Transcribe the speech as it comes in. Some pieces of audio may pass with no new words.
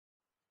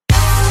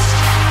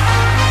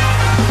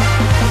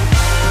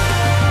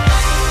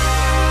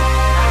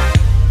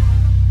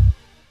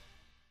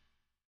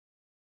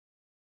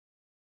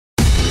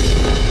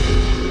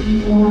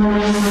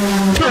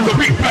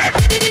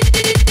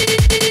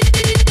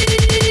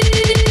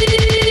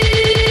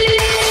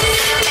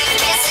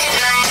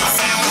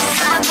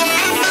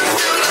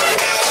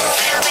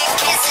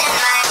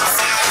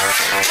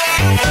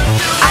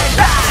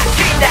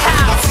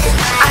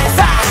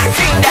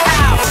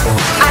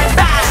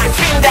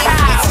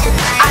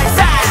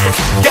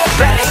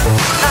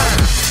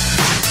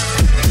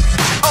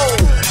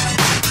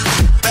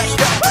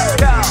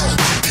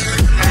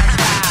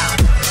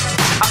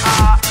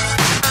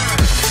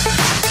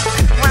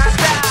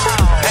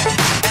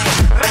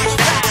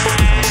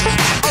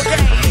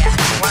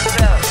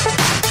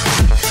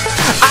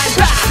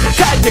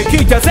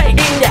今日全員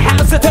でハ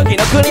ウス時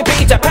の国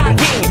ビーチャパン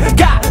キン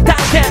が探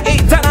検い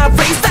ったな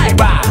フリースタイ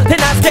ラー手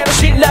なずける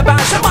新ラバ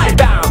ーシャマイ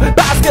バウン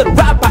バスケル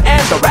ラッパー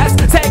エンドレス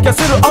占拠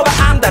するオーバ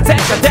ーアンダー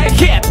全下で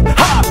ヒップ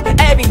ホップ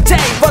エビデ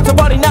イを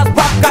共になす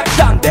ラップが来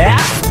たんで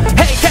す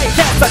Hey KK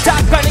さジャ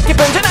ックはに気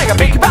分じゃないが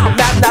ビッグバン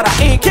なんなら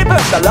いい気分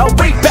だろ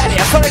ビッグベリ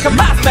アそれが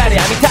マスメ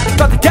ディア見たり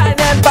とって概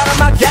念ば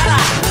らまきや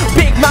ら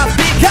ビッグマウス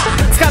ビッガ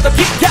ー使うと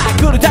キッカ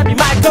ー来るたび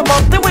マイクと持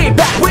って We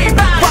back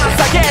Once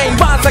again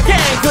Once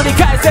again 繰り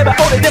返せば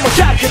俺でも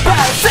 100%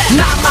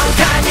 何万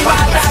回にわ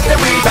たって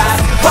We back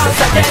Once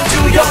again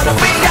重要なフ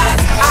ィンガー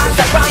アン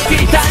ダーバン切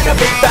りたいの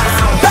ビッグバ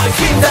ウン Back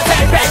in the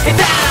day back it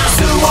down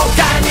数億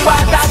回にわ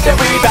たって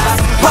We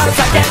back Once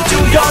again 重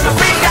要なフ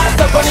ィンガ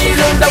ーどこにいる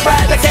んだ俺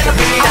だけの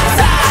ビーナ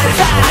ー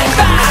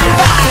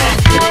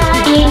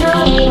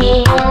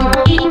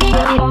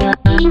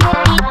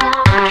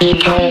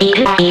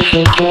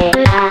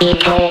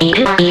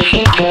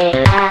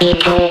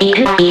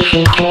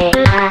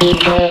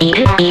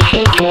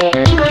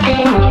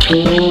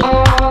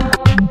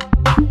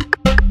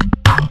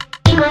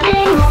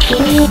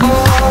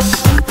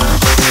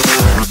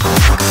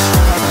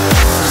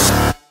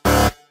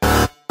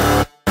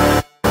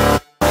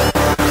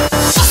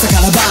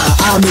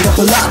雨が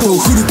パラッと降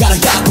るから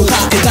学校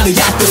立てたら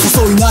やっと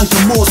誘いなんか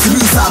もうする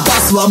さバ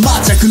スは待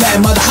ちゃくない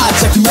まだ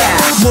8着目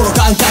もろ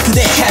感覚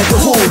でヘッド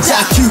ホンじ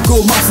ゃ急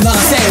行待つ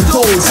7000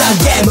頭じゃ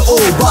ゲームオ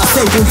ーバー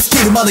成功ス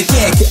キルまでケ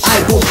ーキ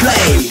iPod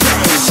play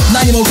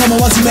何もかも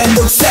マジめん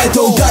どくせえ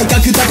と外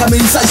角高め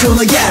に最初投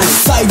げる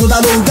最後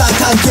だろうが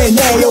関係ね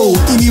えよ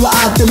意味は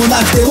あってもな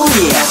くてもい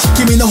い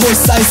君の欲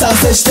しさに賛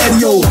成してる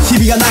よ日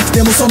々がなく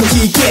てもその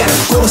日生きる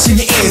殺し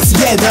にす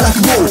げえ堕落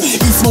棒い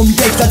つも見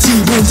てきた自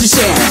分自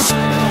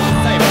身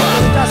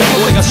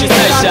俺が主催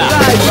者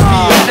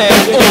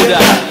PNL オーダ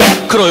ー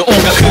黒い音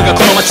楽が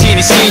この街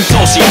に浸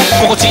透し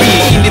心地い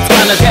い韻律奏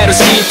でる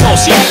浸透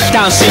し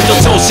単身と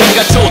長身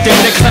が頂点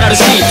で語られ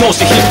浸透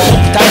しヒップ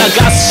ホップ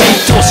流す浸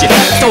透し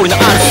ストーリーの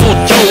ある即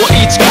興を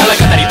一から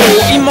語り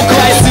応印も加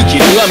えスキ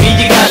ルは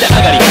右側で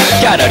上がり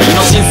ギャラリーの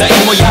審査員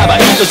もヤバ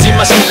いとじん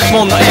まし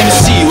もんの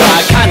MC は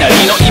かなり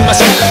のインマ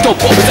シントッ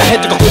プオブザヘ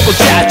ッドがここ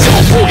じゃ超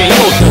方言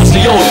用通し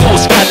て用通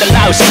し語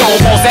らう消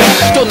耗戦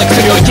どんな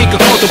薬より聞く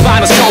言葉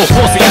の消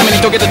耗戦闇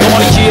に溶けて共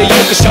に消えゆ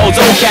く肖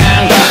像権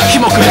日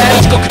も暮れる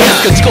時刻で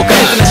す自国列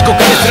な遅刻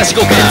ですら至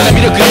極列な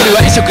魅力よりは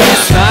異色で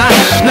す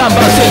なナン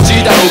バー戦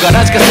時だろうが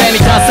ラジカセに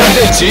達さん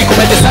で血込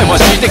めて最後は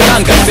敷いて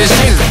感覚精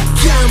神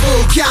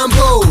ギャン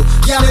ボ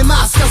ーやめ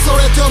ますかそ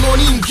れとも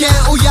人間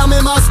をや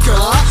めます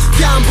か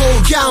ギャ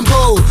ン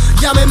ボ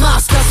ーやめま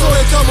すかそ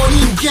れとも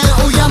人間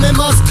をやめ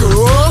ますかギャン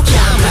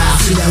ラ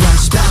ーすなわ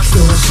ち爆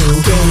動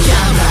衝動ギャ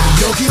ンラ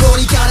ー欲望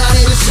に駆ら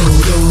れる衝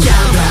動ギャ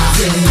ンラー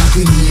善悪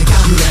に隠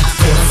れ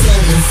ほら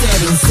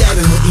777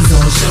の依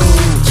存症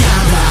ギャ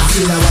ンラー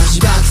すなわ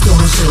ち爆動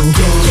衝動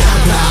ギャ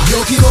ンラ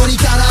ー欲望に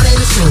駆られ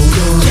る衝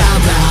動ギャ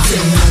ンラー善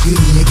悪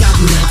に隠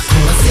れ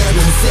ほら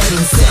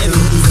777の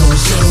依存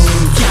症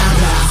ギャ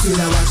ンラーす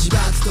なわち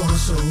爆動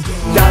衝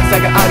動段差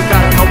があるか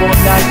ら登ん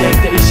ないで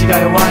って意志が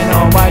弱い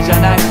のはお前じゃ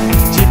ない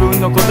自分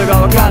のこと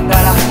が分かんだ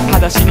ら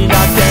裸足にな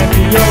って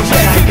みようじ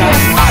ゃないか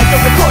愛と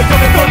か恋と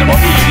かどうでも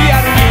いいリ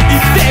アルに生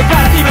きてか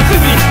ら今す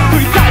ぐに繰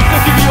り返す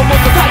と君をも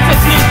っと大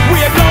切に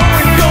We are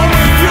going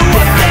you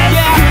are dead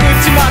狂っ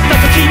ちまった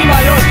時に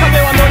迷う壁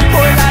は乗り越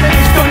えられる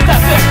人に立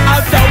つ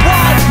Outer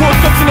World もう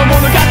一つの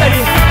物語語れ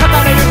る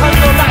は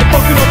ずのない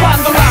僕のバ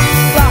ンドが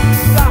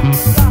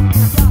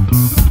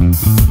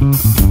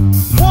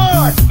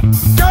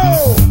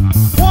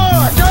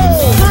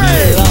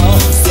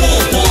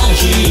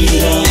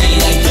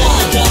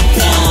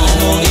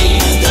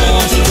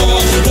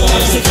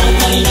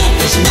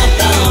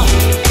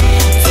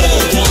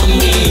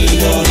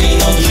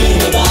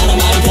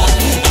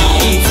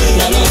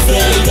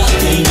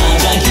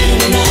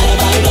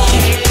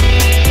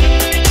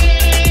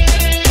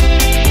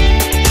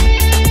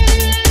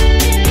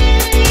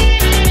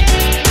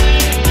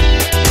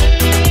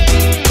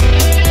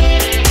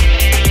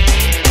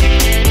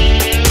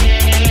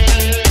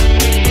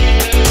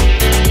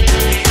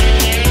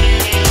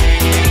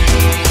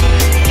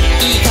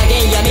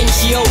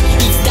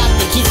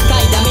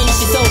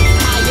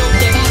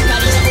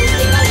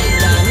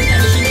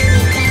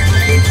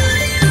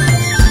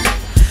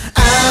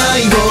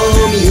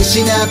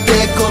失っ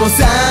てこの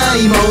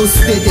際も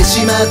捨てて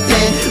しまって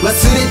忘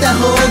れた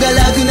方が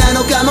楽な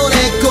のかもね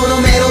この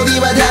メロディー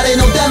は誰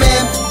のため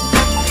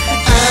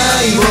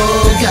愛を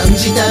感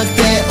じたく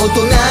て大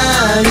人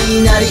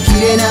になりき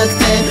れなく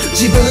て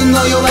自分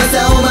の弱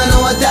さを目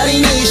の当た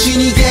りにし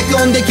逃げ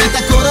込んでき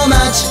たこの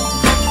街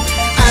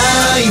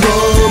愛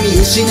を見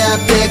失っ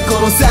て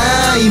この際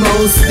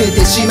も捨て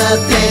てしまっ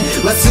て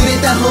忘れ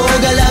た方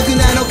が楽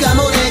なのか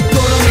もねこ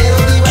のメロ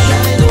ディーは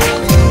誰のた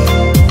め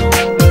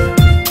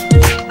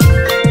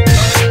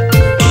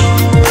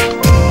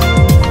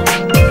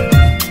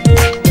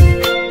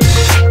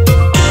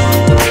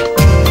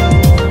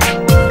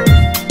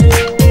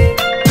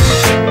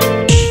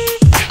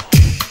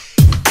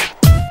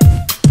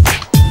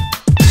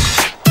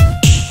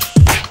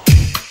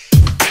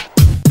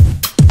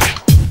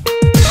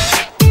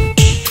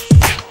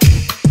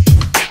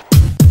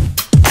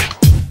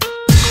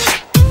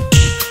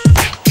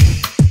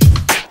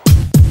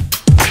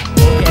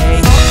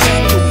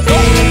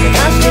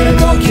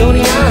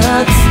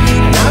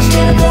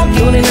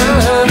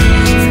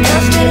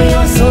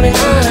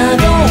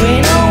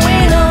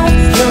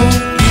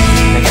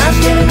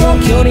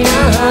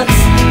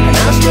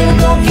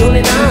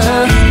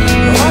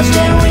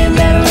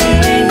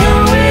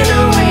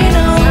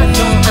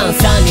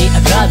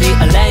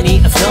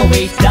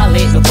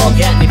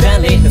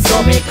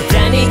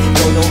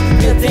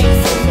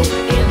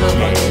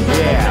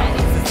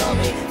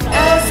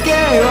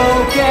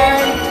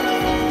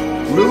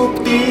look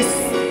this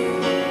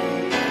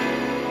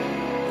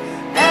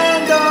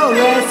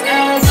endless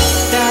edge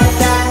da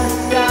da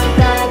da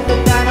da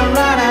da da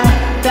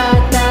da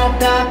da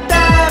da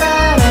da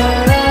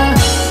da.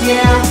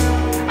 Yeah,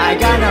 I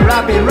gonna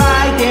rap it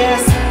like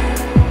this.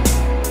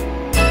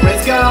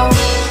 Let's go.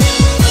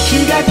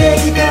 日が照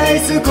り返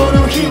すこ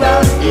の日は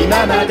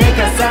今まで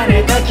重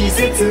ねた季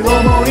節を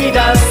思い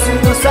出す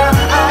のさ。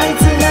あい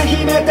つが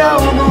秘めた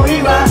想い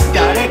は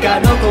誰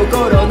かの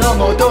心の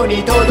元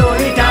に届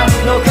いた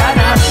のか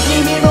な。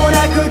意味も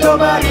なく泊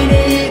まり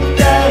に行っ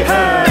て語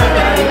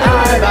り合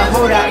えば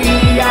ほらい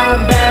いや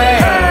んべ。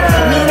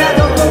みんな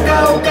どこ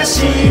かおか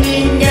しい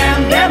人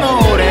間で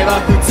も俺は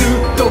普通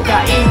と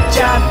か言っ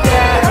ちゃって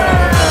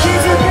気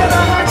づけ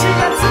ば8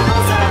月の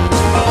さ。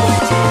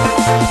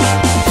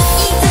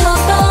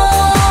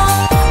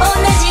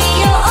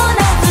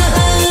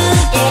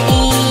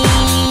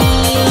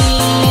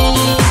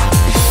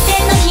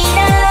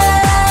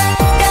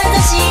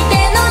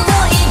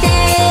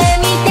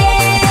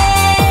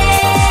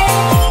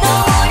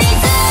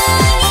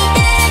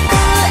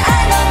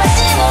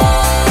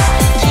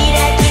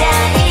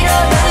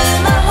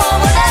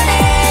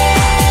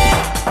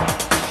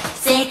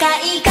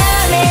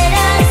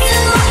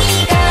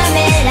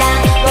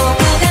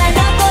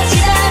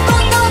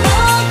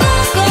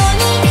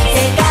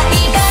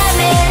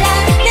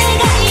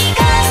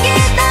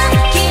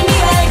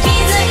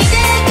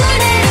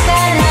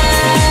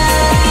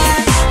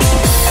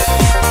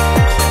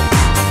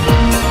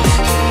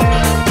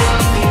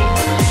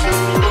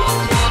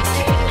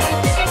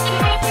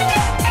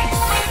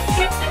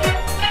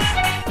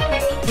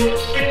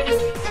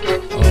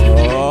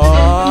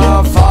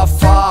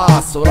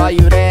空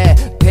揺れ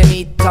て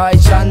みたい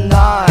じゃ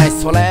ない。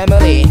それ無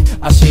理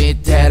足っ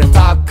てる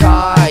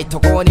高いと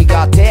こ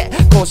苦手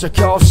高所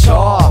恐怖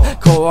症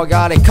怖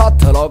がり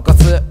肩肋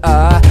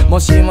骨も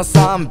しも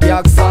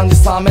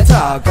333メー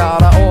ターか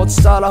ら落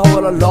ちたら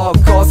ほら肋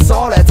骨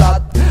それ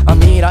た。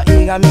未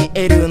来が見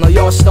えるの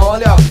よし能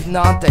力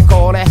なんて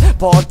これ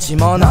ぼっち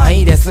もな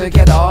いです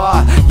けど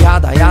や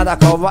だやだ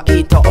怖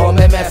いとお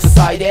目目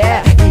塞い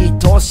でいい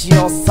年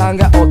おっさん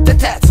が追って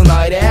て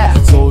繋いで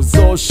想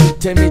像し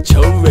てみちゃ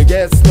うえ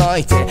げつな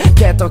いて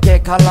毛と毛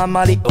絡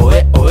まりお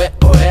えおえ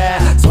おえ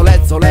それ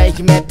ぞれ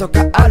夢と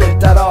かある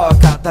だろう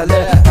語る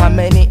た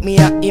めに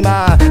皆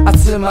今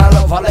集まる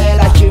我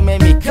ら夢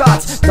見が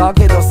ちだ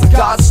けど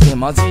探して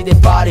マジで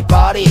バリ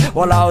バリ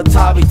笑う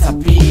たびた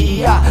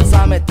びや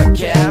冷めた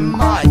玄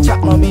米茶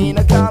飲み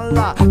なが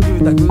ら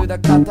グダグダ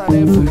語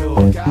れ風呂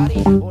上が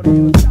り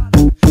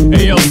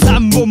俺を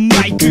3本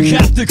マイク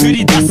カット繰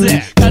り出す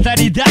語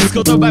り出す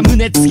言葉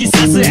胸突き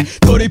刺す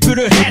トリプ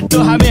ルヘッド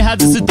はめ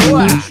外すド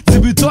アず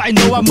ぶとい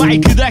のはマイ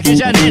クだけ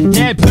じゃねっ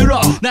てプロ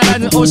なら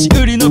ぬ押し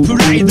売りのプ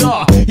ライ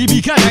ド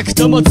響かなく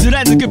とも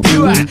貫くピ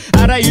ュ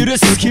アあらゆる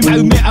隙間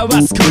埋め合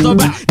わす言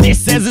葉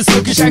This is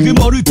即尺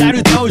モルタ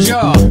ル登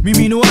場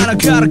耳の穴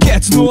からケ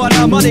ツの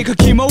穴までか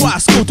き回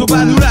す言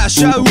葉濡ら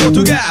しちゃう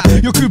音が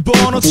欲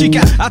望の地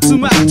下集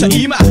まった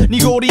今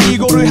濁り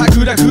濁る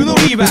白濁の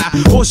リバ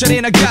ーおしゃ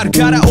れなガル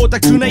からオタ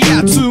クな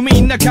やつみ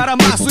んな絡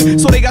ます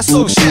それが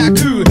即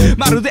尺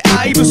まるで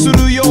愛撫す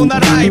るような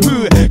ライ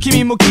ブ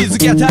君も気づ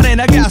きゃ垂れ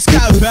流す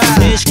カウパ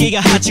ー正式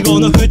が8号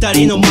の2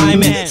人の前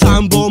面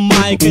3本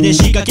マイクで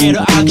仕掛け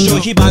るアクショ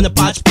ン火花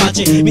パチパ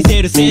チ見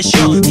せるセッシ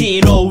ョン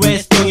T ローウエ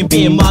ストに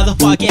Be a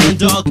motherfucking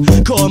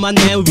dog コーマ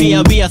ネウィ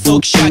アウィア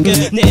即尺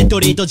ねっと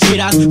りとじ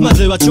らすま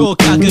ずは聴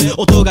覚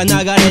音が流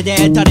れで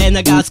垂れ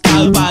流す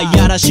カウパー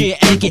やらしい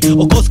駅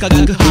起こす化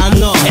学反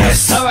応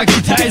騒ぎ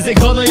たいぜ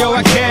この夜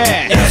明け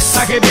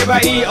叫べば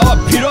いいを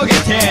広げ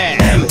て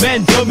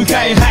面と向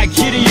かいはっ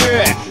きり言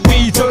う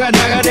ビートが流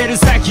れる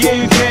先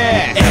へ行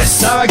け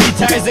騒ぎ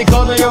たいぜ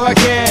この夜明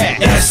け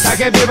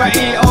叫べばい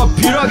いを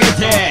広げ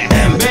て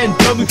面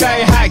と向か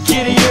いはっき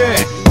り言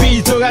う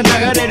ビートが流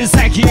れる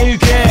先へ行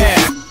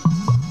け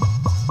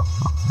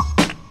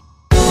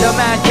ロ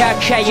マンか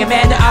か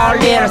夢のあ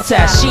りら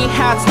さ新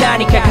発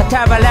何か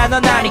傍らの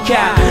何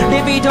か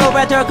リビド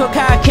はどこ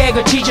かけ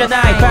口じゃ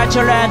ないバチ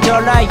ョランド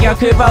ライ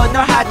欲望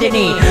の果て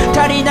に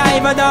足りな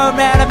いものを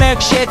めらむ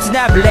く質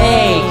なブ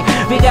レイ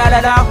クビガラ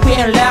ラッピ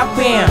ンラッ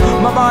ピン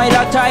桃色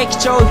と息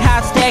挑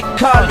発的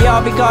コール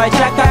呼び声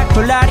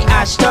高くふらり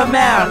足止め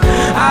る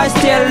I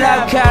still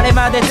love 彼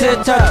までずっ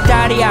と来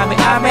たり雨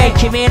雨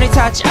君に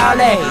立ちあ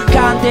れ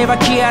勘では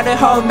消える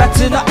本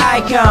末の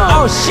アイコン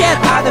Oh shit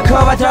あの子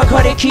はど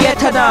こに消え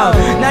たの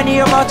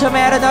何を求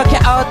めるの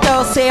か応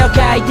答せよ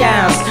ガイ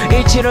ダンス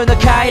一路の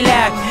快楽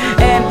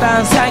円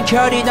盤三距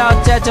離乗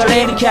ったド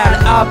リームか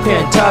らオープ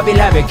ン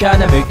扉向こう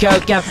の向こ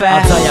うカフ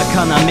ェ鮮や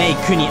かなメイ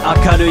クに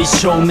明るい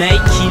照明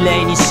綺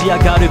麗に仕上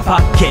がるパ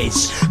ッケー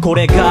ジこ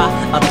れが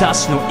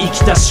私の生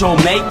きた証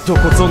明ど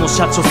こぞの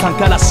社長さん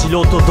から素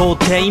人童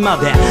貞ま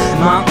で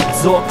満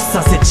足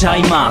させちゃ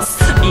いま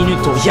す犬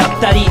とやっ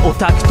たりオ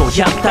タクと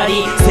やった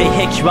り、性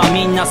癖は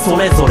みんなそ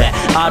れぞれ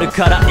ある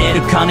から得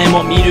る金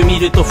もみるみ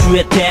ると増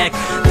えて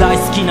く。大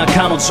好きな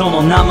彼女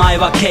の名前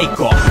はケイ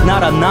コ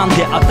ならなん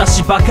で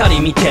私ばかり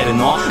見てる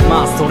の。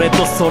まあそれ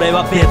とそれ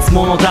は別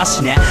物だ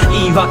しね。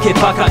言い訳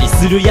ばかり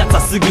するやつ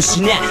はすぐ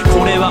死ね。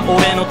これは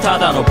俺のた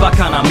だのバ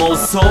カな妄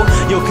想、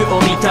欲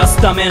を満たす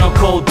ための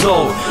行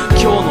動。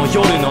今日の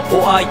夜の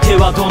お相手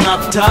はどな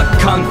た。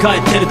考え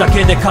てるだ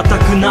けで硬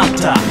くなっ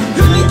た。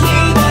吹き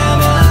溜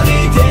まり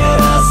照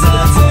らす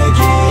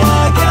月明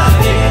か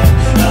り、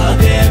あ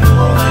ても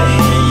ない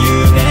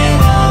夢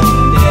なん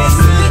て好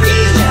き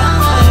じゃ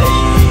ない。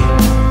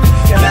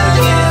影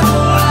も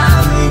あ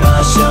る場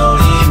所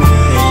に向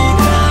い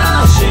た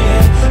し、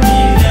水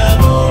面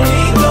に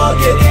溶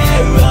けて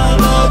は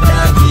また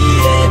消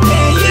えて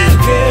ゆ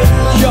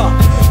く。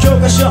教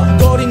科書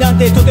通りなん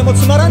てとても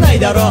つまらない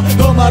だろう。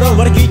どうもあろう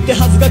割り切って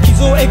はずが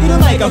傷をえぐる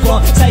マイクロフォ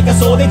ン。最下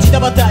層でジタ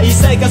バタ一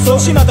切仮想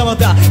しまたま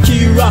た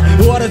気は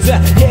終わらず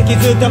引き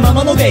ずったま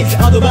まのデイズ。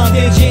アドバン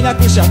テージな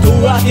くしゃと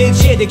アテー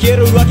ジへでき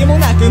るわけも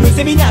なく、む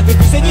せびなく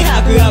癖に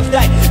吐く悪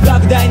態。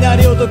莫大な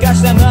量と化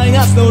したマイ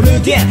ナスのル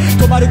ーティ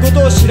ン、止まるこ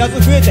とを知らず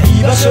増えた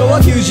居場所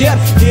は求人。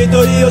一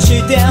人を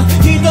して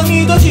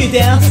瞳閉じ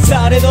て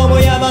されども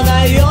やま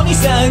ないように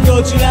産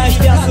後ちらひ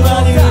たす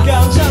らに向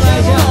かうじゃな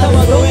いじゃん。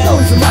頭どん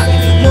どんつまく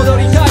戻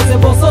りたいぜ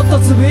ボソッと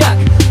つぶや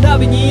く。ナ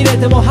ビに入れ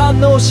ても反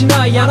応し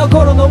ないあの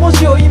頃の文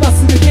字を今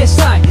すぐ消し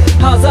たい。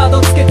ハザー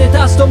ドつけて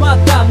立ち止まっ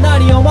た。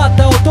何を待っ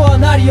た音は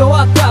鳴り終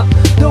わった。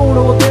道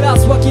路を照ら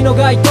す脇の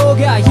街灯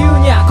が言う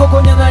にゃこ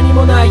こには何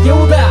もない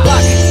ようだ。バ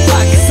ック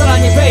バックさら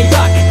にフェイ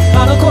バッ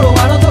ク。あの頃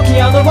あの時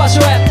あの場所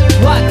へ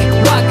ワック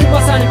ワックま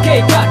さに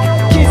計画。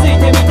気づ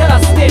いてみたら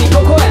すでに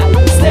ここへ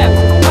ステッ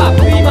プアッ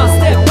プ今ス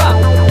テップア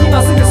ップ。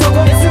今すぐそこ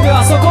にすぐ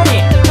あそこ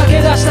に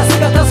駆け出した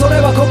姿それ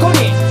はここ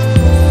に。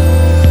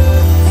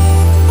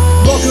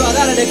僕は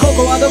誰でこ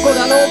こはどこ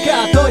だろう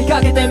か問いか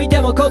けてみて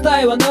も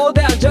答えはノー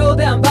ダウン。冗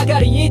談ばか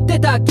り言って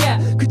たっけ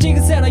口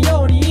癖の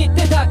ように言っ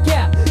てたっけ。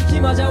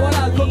暇じゃ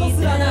笑うこと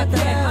すらなくて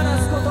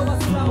話す言葉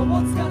すら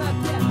思いつかなく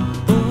て。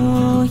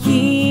お久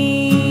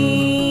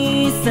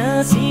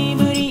し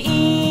ぶり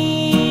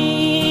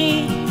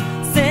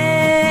せ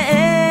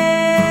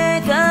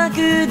っか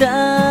くだ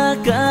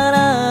か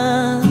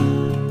ら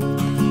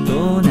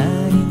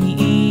隣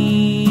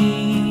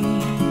に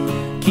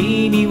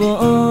君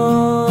を